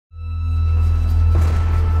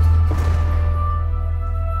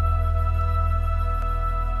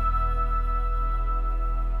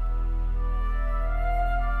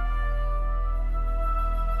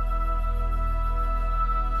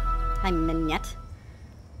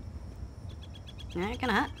Yeah,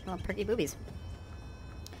 kinda hot. Little perky boobies.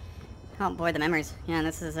 Oh boy, the memories. Yeah,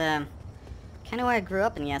 this is kinda where I grew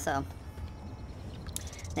up in ESO.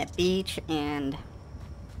 That beach and...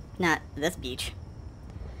 not this beach.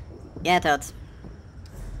 Yeah, Toads.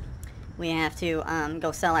 We have to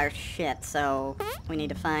go sell our shit, so we need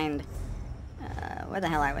to find... where the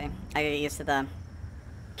hell are we? I get used to the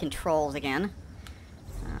controls again.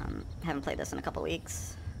 Haven't played this in a couple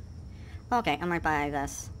weeks. Okay, I'm right by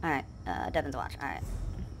this. Alright, Devon's watch. Alright.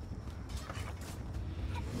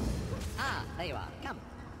 Ah, there you are. Come,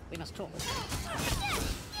 we must talk.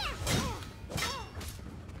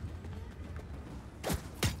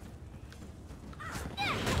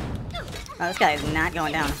 Oh, this guy is not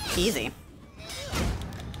going down easy.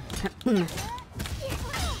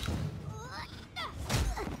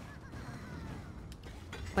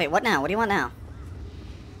 Wait, what now? What do you want now?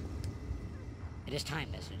 It is time,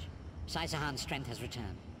 message. Sai Sahan's strength has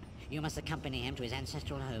returned. You must accompany him to his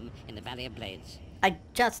ancestral home in the Valley of Blades. I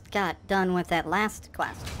just got done with that last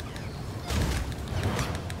quest.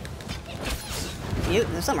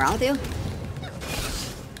 There's something wrong with you?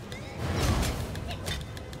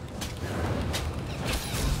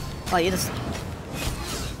 Well,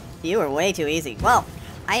 you were way too easy. Well,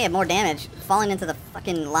 I had more damage falling into the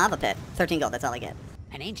fucking lava pit. 13 gold, that's all I get.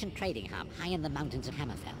 An ancient trading hub high in the mountains of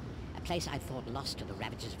Hammerfell. A place I thought lost to the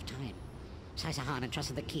ravages of time. Sai Sahan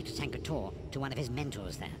entrusted the key to Tankator to one of his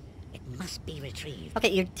mentors there. It must be retrieved.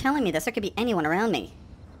 Okay, you're telling me this. There could be anyone around me.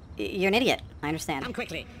 You're an idiot. I understand. Come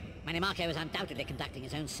quickly. Manimarco is undoubtedly conducting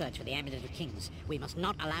his own search for the Amulet of Kings. We must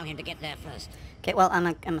not allow him to get there first. Okay, well, I'm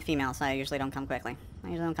a female, so I usually don't come quickly. I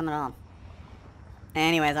usually don't come at all.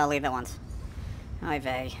 Anyways, I'll leave at once. Oy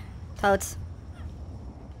vey. Totes.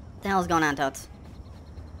 What the hell's going on, Totes?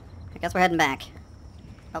 I guess we're heading back.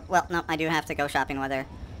 Oh, well, no, I do have to go shopping with her.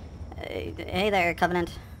 Hey there,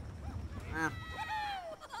 Covenant.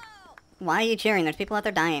 Why are you cheering? There's people out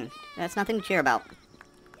there dying. That's nothing to cheer about.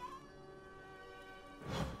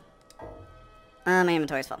 My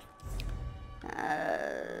inventory's full.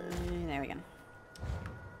 There we go.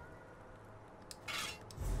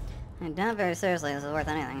 I doubt very seriously this is worth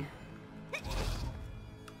anything.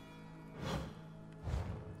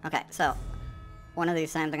 Okay, so one of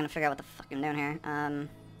these times I'm gonna figure out what the fuck I'm doing here.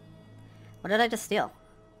 What did I just steal?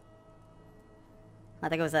 I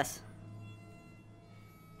think it was this.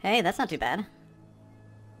 Hey, that's not too bad.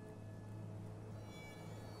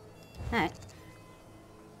 Alright.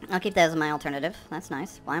 I'll keep that as my alternative. That's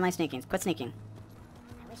nice. Why am I sneaking? Quit sneaking.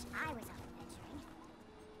 I wish I was out adventuring.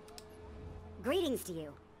 Greetings to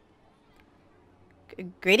you.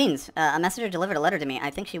 Greetings. A messenger delivered a letter to me. I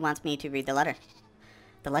think she wants me to read the letter.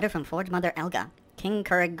 The letter from Forge Mother Elga. King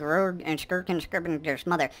Kurg, Grurg, and Skirkin's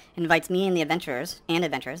mother invites me and the adventurers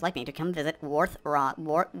like me to come visit Rothgar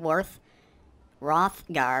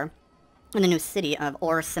in the new city of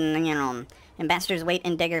Orsinum. Ambassadors wait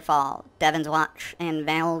in Daggerfall, Devon's Watch, and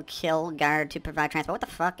Valkill guard to provide transport. What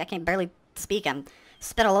the fuck? I can't barely speak. I'm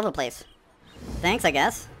spit all over the place. Thanks, I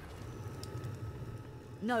guess.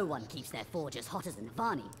 No one keeps their forges hotter than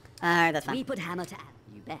Varney. Alright, that's fine. We put hammer to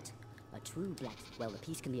you bet. A true blacksmith. Well, the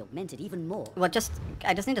piece can be augmented even more. Well,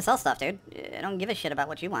 I just need to sell stuff, dude. I don't give a shit about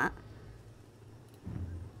what you want.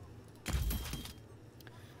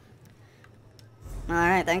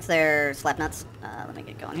 Alright, thanks there, Slapnuts. Let me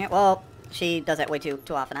get going here. Well, she does that way too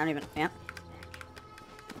often. I don't even... Yeah.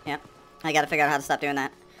 Yeah. I gotta figure out how to stop doing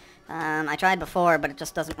that. I tried before, but it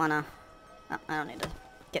just doesn't wanna... Oh, I don't need to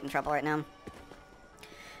get in trouble right now.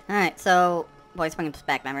 Alright, so... Boys, bringing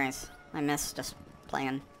back memories. I miss just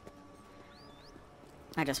playing.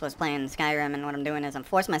 I just was playing Skyrim, and what I'm doing is I'm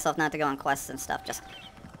forcing myself not to go on quests and stuff. Just...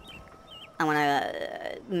 I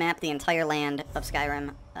wanna map the entire land of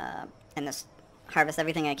Skyrim, and just harvest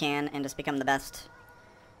everything I can, and just become the best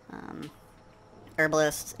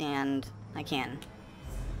herbalist, and I can.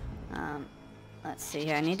 Let's see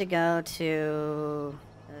here. I need to go to...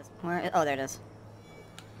 Where? Oh, there it is.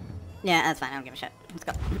 Yeah, that's fine. I don't give a shit. Let's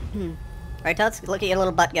go. Alright, Totes, look at your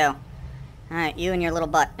little butt go. Alright, you and your little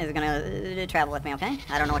butt is gonna travel with me, okay?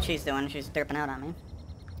 I don't know what she's doing. She's derping out on me.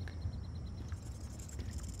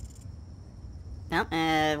 No,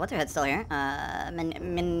 what's her head still here?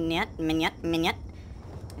 Mignette.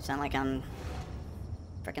 You sound like I'm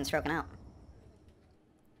frickin' stroking out.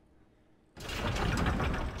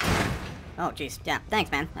 Oh, jeez. Yeah,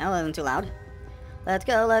 thanks, man. That wasn't too loud. Let's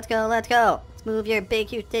go, let's go, let's go! Let's move your big,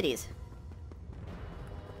 huge titties.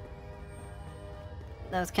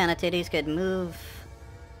 Those kind of titties could move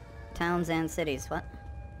towns and cities. What?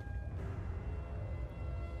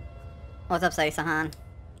 What's up, Sai Sahan?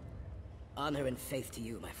 Honor and faith to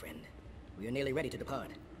you, my friend. We are nearly ready to depart.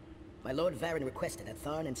 My Lord Varen requested that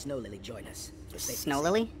Tharn and Snow Lily join us. For safety's Snow sake,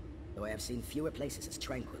 Lily? though I have seen fewer places as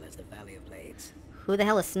tranquil as the Valley of Blades. Who the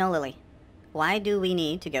hell is Snow Lily? Why do we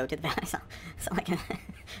need to go to the Valley? So like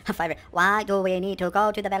a fiver. Why do we need to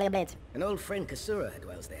go to the Valley of Blades? An old friend, Kasura,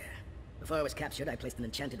 dwells there. Before I was captured, I placed an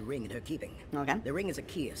enchanted ring in her keeping. Okay. The ring is a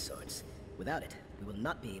key of sorts. Without it, we will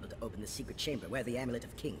not be able to open the secret chamber where the Amulet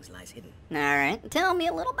of Kings lies hidden. Alright, tell me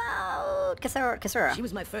a little about Kasura. She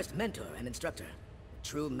was my first mentor and instructor.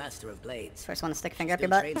 True master of blades. First one to stick a finger up Still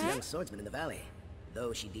your butt. trains young swordsmen in the valley,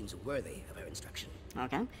 though she deems worthy of her instruction.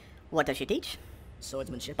 Okay. What does she teach?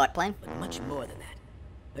 Swordsmanship, Butt play? but much more than that.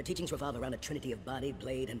 Her teachings revolve around a trinity of body,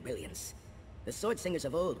 blade, and brilliance. The sword singers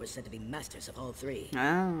of old were said to be masters of all three.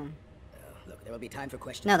 Oh. Look, there will be time for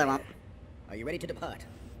questions. No, there later. won't. Are you ready to depart?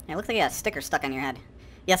 It looks like you got a sticker stuck on your head.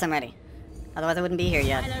 Yes, I'm ready. Otherwise I wouldn't be here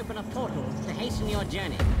yet. I'll open a portal to hasten your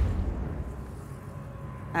journey.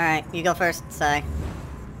 Alright, you go first, Sai.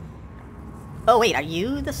 Oh wait, are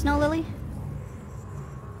you the Snow Lily?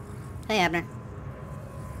 Hey, Abner.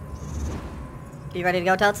 You ready to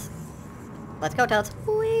go, Toads? Let's go, Toads.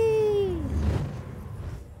 Whee!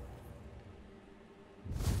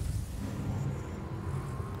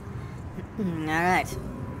 Alright.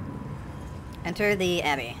 Enter the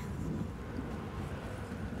Abbey.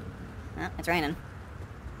 Oh, it's raining.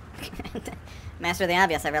 Master of the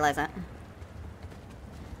obvious, I realize that.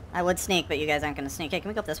 I would sneak, but you guys aren't going to sneak. Hey, can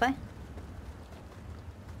we go up this way?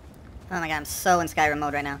 Oh my god, I'm so in Skyrim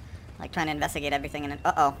mode right now. Like, trying to investigate everything and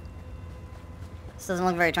uh-oh. This doesn't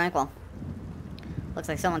look very tranquil. Looks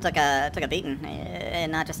like someone took a beating.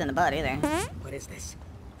 And not just in the butt, either. What is this?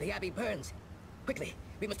 The Abbey burns. Quickly,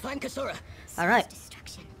 we must find Kasura. Alright.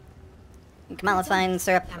 Destruction. Come on, let's find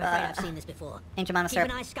syrup. I'm afraid I've seen this before. Ancient amount of Keep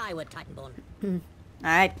syrup. an eye skyward, Titanborn.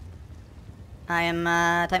 Alright. I am,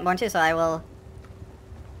 Titanborn too, so I will...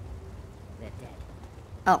 They're dead.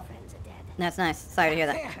 Oh, Friends are dead. that's nice. Sorry to hear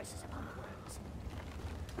that. Curses upon the worms.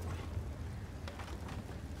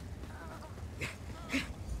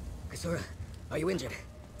 Kasura, are you injured?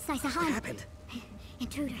 Sai What Sahan. happened?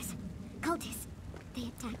 Intruders. Cultists. They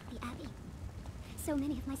attacked the Abbey. So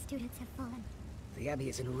many of my students have fallen. The Abbey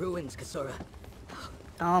is in ruins, Kasura.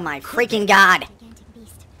 Oh my freaking god! Gigantic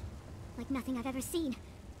beast. Like nothing I've ever seen.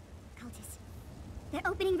 Cultists. They're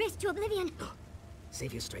opening rift to Oblivion.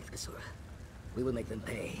 Save your strength, Kasura. We will make them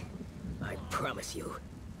pay. I promise you.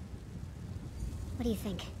 What do you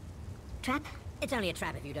think? Trap? It's only a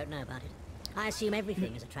trap if you don't know about it. I assume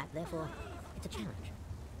everything is a trap, therefore, it's a challenge.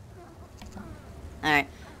 Alright.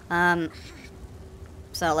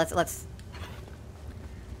 So let's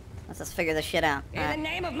just figure this shit out. In the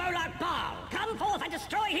name of Moloch Baal, come forth and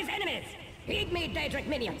destroy his enemies! Heed me, Daedric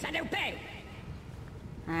minions, and obey!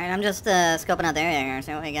 Alright, I'm just scoping out the area here,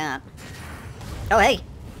 see what we got. Oh, hey!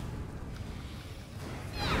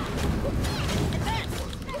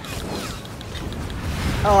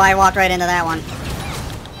 Oh, I walked right into that one.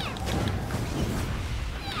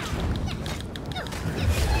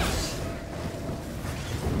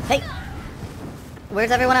 Hey!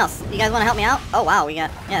 Where's everyone else? You guys want to help me out? Oh, wow, we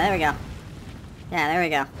got... Yeah, there we go. Yeah, there we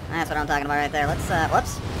go. That's what I'm talking about right there. Let's,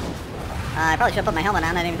 whoops. I probably should have put my helmet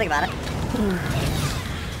on. I didn't even think about it.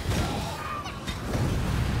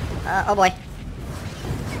 Oh boy.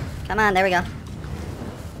 Come on, there we go.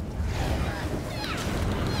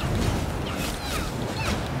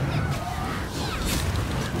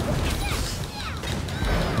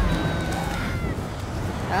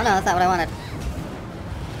 Oh no, that's not what I wanted.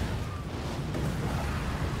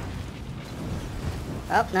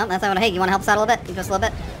 Oh, no, that's not what I... Hey, you want to help us out a little bit? Just a little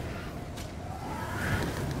bit?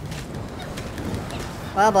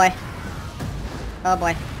 Oh boy. Oh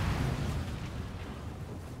boy.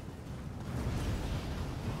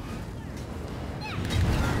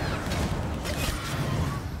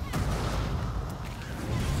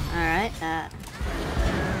 Alright,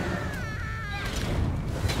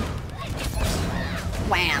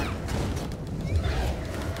 wham!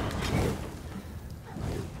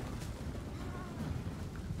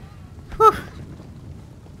 Whew! That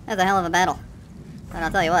was a hell of a battle. But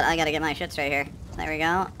I'll tell you what, I gotta get my shit straight here. There we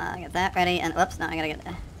go. Get that ready, and whoops, no, I gotta get...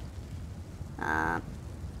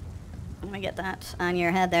 let me get that on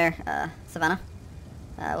your head there, Savannah.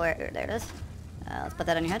 There it is. Let's put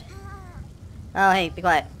that on your head. Oh, hey, be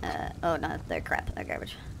quiet. Oh, no, they're crap. They're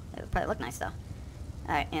garbage. They would probably look nice, though.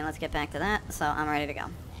 Alright, and let's get back to that, so I'm ready to go.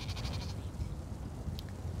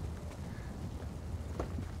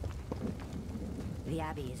 The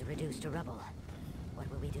Abbey is reduced to rubble. What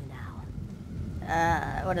will we do now?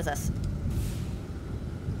 What is this?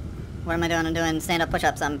 What am I doing? I'm doing stand-up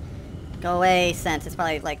push-ups. Go away, sense. It's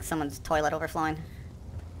probably like someone's toilet overflowing.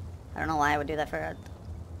 I don't know why I would do that for a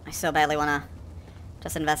I so badly want to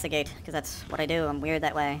just investigate, because that's what I do. I'm weird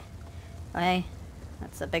that way. Oh, hey.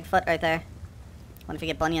 That's a big foot right there. What if you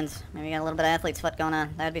get bunions? Maybe you got a little bit of athlete's foot going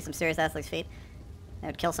on. That would be some serious athlete's feet. That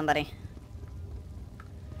would kill somebody.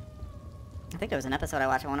 I think there was an episode I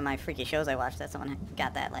watched, one of my freaky shows I watched, that someone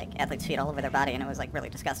got that, like, athlete's feet all over their body, and it was, like, really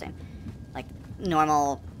disgusting. Like,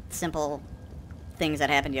 normal, simple things that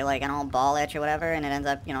happen to you, like an old ball itch or whatever, and it ends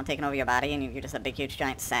up, you know, taking over your body, and you're just a big, huge,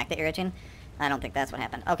 giant sack that you're itching. I don't think that's what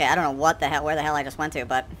happened. Okay, I don't know what the hell, where the hell I just went to,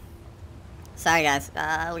 but... Sorry, guys.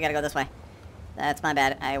 We gotta go this way. That's my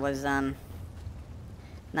bad. I was,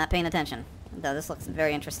 not paying attention. Though this looks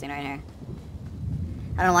very interesting right here.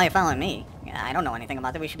 I don't know why you're following me. I don't know anything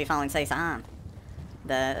about that. We should be following Sai Sahan,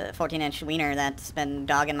 the 14-inch wiener that's been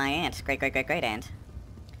dogging my aunt. Great aunt.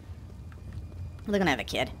 They're gonna have a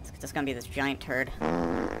kid. It's just gonna be this giant turd.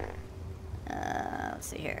 Let's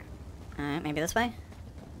see here. Alright, maybe this way?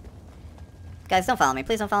 Guys, don't follow me.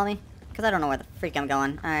 Please don't follow me. Because I don't know where the freak I'm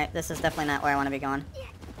going. Alright, this is definitely not where I want to be going.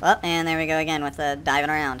 Oh, and there we go again with the diving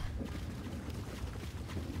around.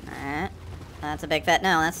 Alright. That's a big fat...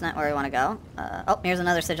 No, that's not where we want to go. Oh, here's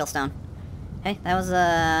another sigil stone. Hey, that was,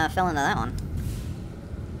 fell into that one.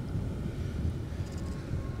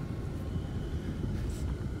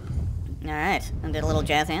 Alright, and did a little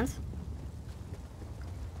jazz hands.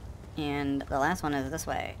 And the last one is this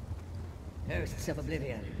way. Hosts of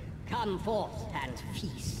Oblivion, come forth and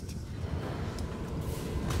feast.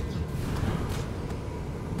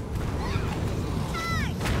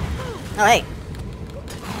 Oh, hey!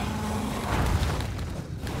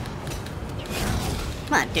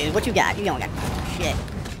 Come on, dude, what you got? You don't got shit.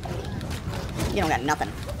 You don't got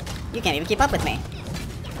nothing. You can't even keep up with me.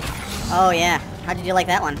 Oh, yeah. How did you like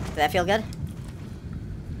that one? Did that feel good?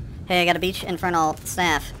 Hey, I got a beach infernal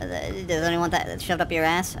staff. Does anyone want that shoved up your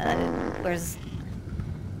ass? Where's...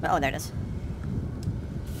 Oh, there it is.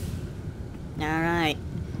 Alright.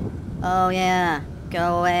 Oh, yeah.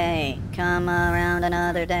 Go away. Come around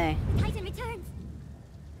another day. Titan returns.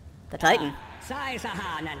 The Titan? Sai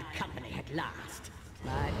Sahan and company at last.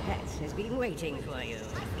 My pet has been waiting for you.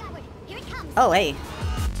 Skyward, here it comes. Oh, hey.